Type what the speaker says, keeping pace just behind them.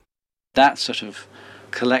That sort of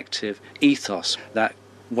collective ethos, that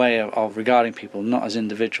way of regarding people not as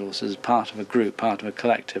individuals, as part of a group, part of a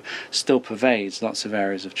collective, still pervades lots of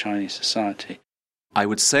areas of Chinese society. I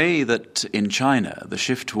would say that in China, the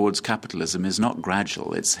shift towards capitalism is not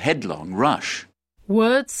gradual, it's headlong rush.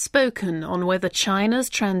 Words spoken on whether China's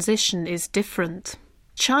transition is different.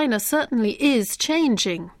 China certainly is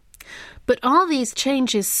changing. But are these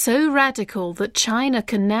changes so radical that China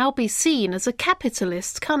can now be seen as a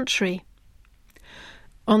capitalist country?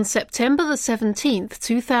 On September the 17th,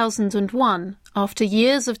 2001, after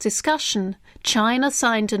years of discussion, China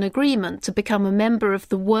signed an agreement to become a member of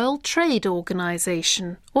the World Trade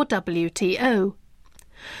Organization, or WTO.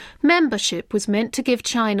 Membership was meant to give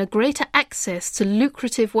China greater access to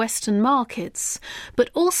lucrative Western markets,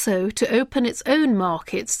 but also to open its own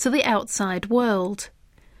markets to the outside world.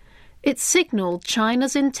 It signalled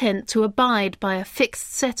China's intent to abide by a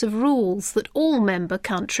fixed set of rules that all member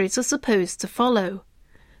countries are supposed to follow,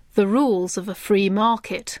 the rules of a free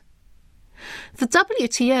market. The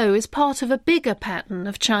WTO is part of a bigger pattern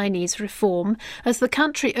of Chinese reform as the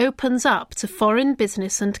country opens up to foreign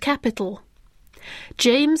business and capital.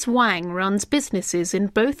 James Wang runs businesses in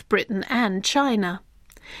both Britain and China.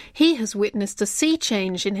 He has witnessed a sea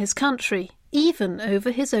change in his country, even over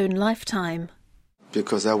his own lifetime.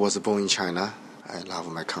 Because I was born in China, I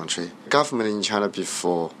love my country. Government in China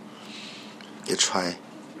before, you try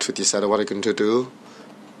to decide what you're going to do.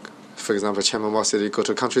 For example, Chairman Mao said you go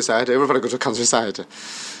to countryside, everybody go to countryside.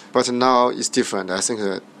 But now it's different. I think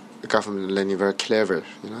the government learning very clever.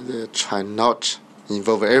 They try not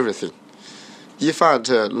involve everything. In fact,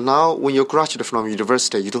 now when you graduate from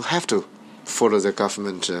university, you don't have to follow the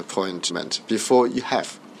government appointment. Before you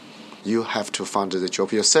have to find the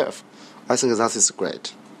job yourself. I think that is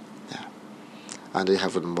great. Yeah. And you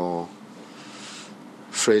have more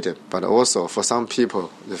freedom. But also, for some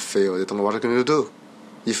people, they feel they don't know what they're going to do.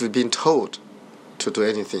 If you've been told to do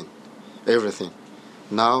anything, everything,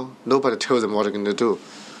 now nobody tells them what they're going to do.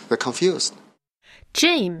 They're confused.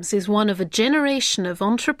 James is one of a generation of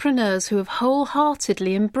entrepreneurs who have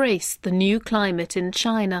wholeheartedly embraced the new climate in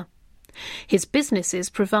China. His businesses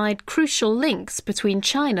provide crucial links between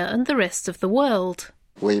China and the rest of the world.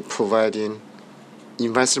 We providing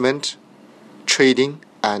investment, trading,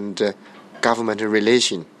 and government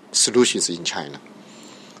relation solutions in China.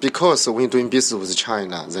 Because when doing business with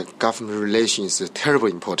China, the government relations is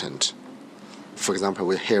terribly important. For example,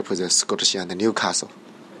 we help the Scottish and Newcastle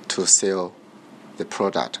to sell the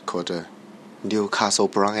product called Newcastle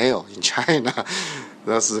Brown Ale in China.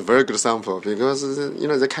 That's a very good example because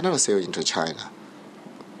they cannot sell into China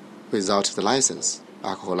without the license,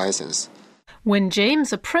 alcohol license. When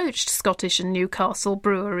James approached Scottish and Newcastle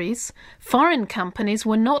breweries, foreign companies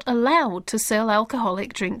were not allowed to sell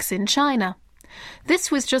alcoholic drinks in China.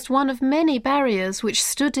 This was just one of many barriers which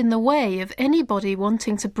stood in the way of anybody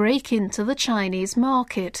wanting to break into the Chinese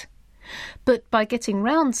market. But by getting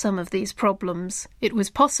round some of these problems, it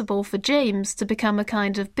was possible for James to become a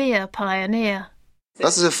kind of beer pioneer.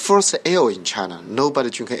 That's the first ale in China.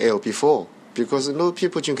 Nobody drank ale before because no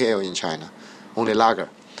people drink ale in China, only lager.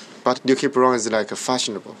 But UK Brown is like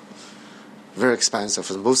fashionable, very expensive,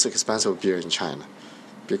 the most expensive beer in China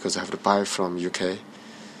because you have to buy from UK.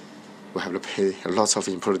 We have to pay lots of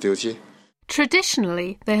import duty.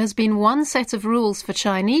 Traditionally, there has been one set of rules for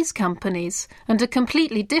Chinese companies and a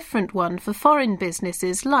completely different one for foreign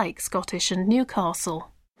businesses like Scottish and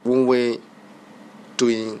Newcastle. When we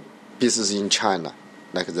doing business in China,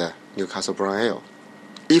 like the Newcastle Brown Ale,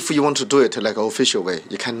 if you want to do it like an official way,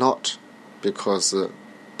 you cannot because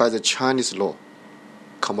by the Chinese law,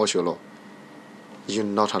 commercial law, you're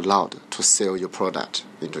not allowed to sell your product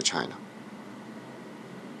into China,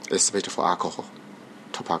 especially for alcohol,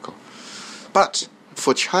 tobacco. But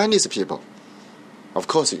for Chinese people, of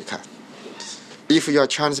course you can. If you are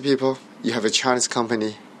Chinese people, you have a Chinese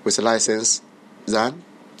company with a license, then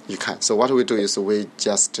you can. So what we do is we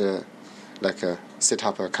just set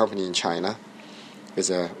up a company in China. It's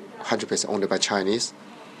 100% owned by Chinese.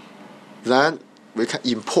 Then we can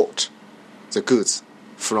import the goods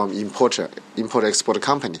from import-export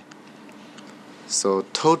company. So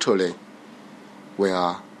totally we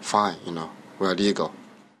are fine, we are legal.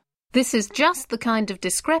 This is just the kind of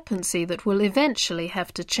discrepancy that will eventually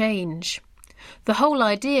have to change. The whole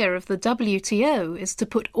idea of the WTO is to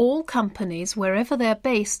put all companies wherever they're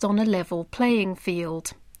based on a level playing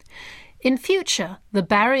field. In future, the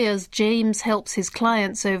barriers James helps his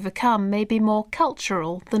clients overcome may be more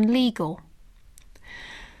cultural than legal.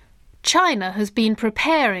 China has been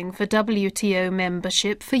preparing for WTO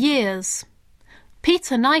membership for years.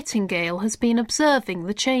 Peter Nightingale has been observing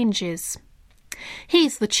the changes.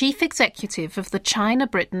 He's the chief executive of the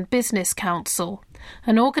China-Britain Business Council,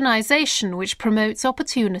 an organisation which promotes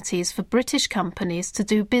opportunities for British companies to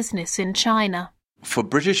do business in China. For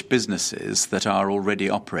British businesses that are already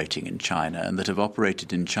operating in China and that have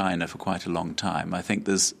operated in China for quite a long time, I think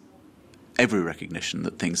there's every recognition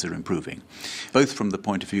that things are improving, both from the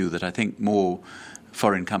point of view that I think more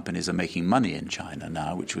foreign companies are making money in China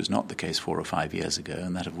now, which was not the case 4 or 5 years ago,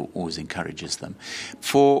 and that always encourages them.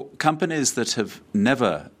 For companies that have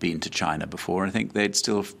never been to China before, I think they'd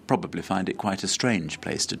still probably find it quite a strange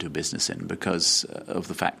place to do business in because of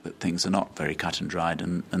the fact that things are not very cut and dried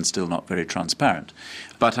and still not very transparent.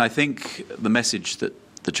 But I think the message that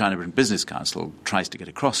the China-Britain Business Council tries to get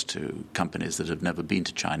across to companies that have never been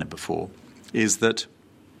to China before is that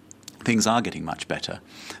things are getting much better.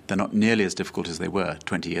 They're not nearly as difficult as they were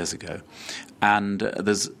 20 years ago. And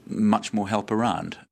there's much more help around.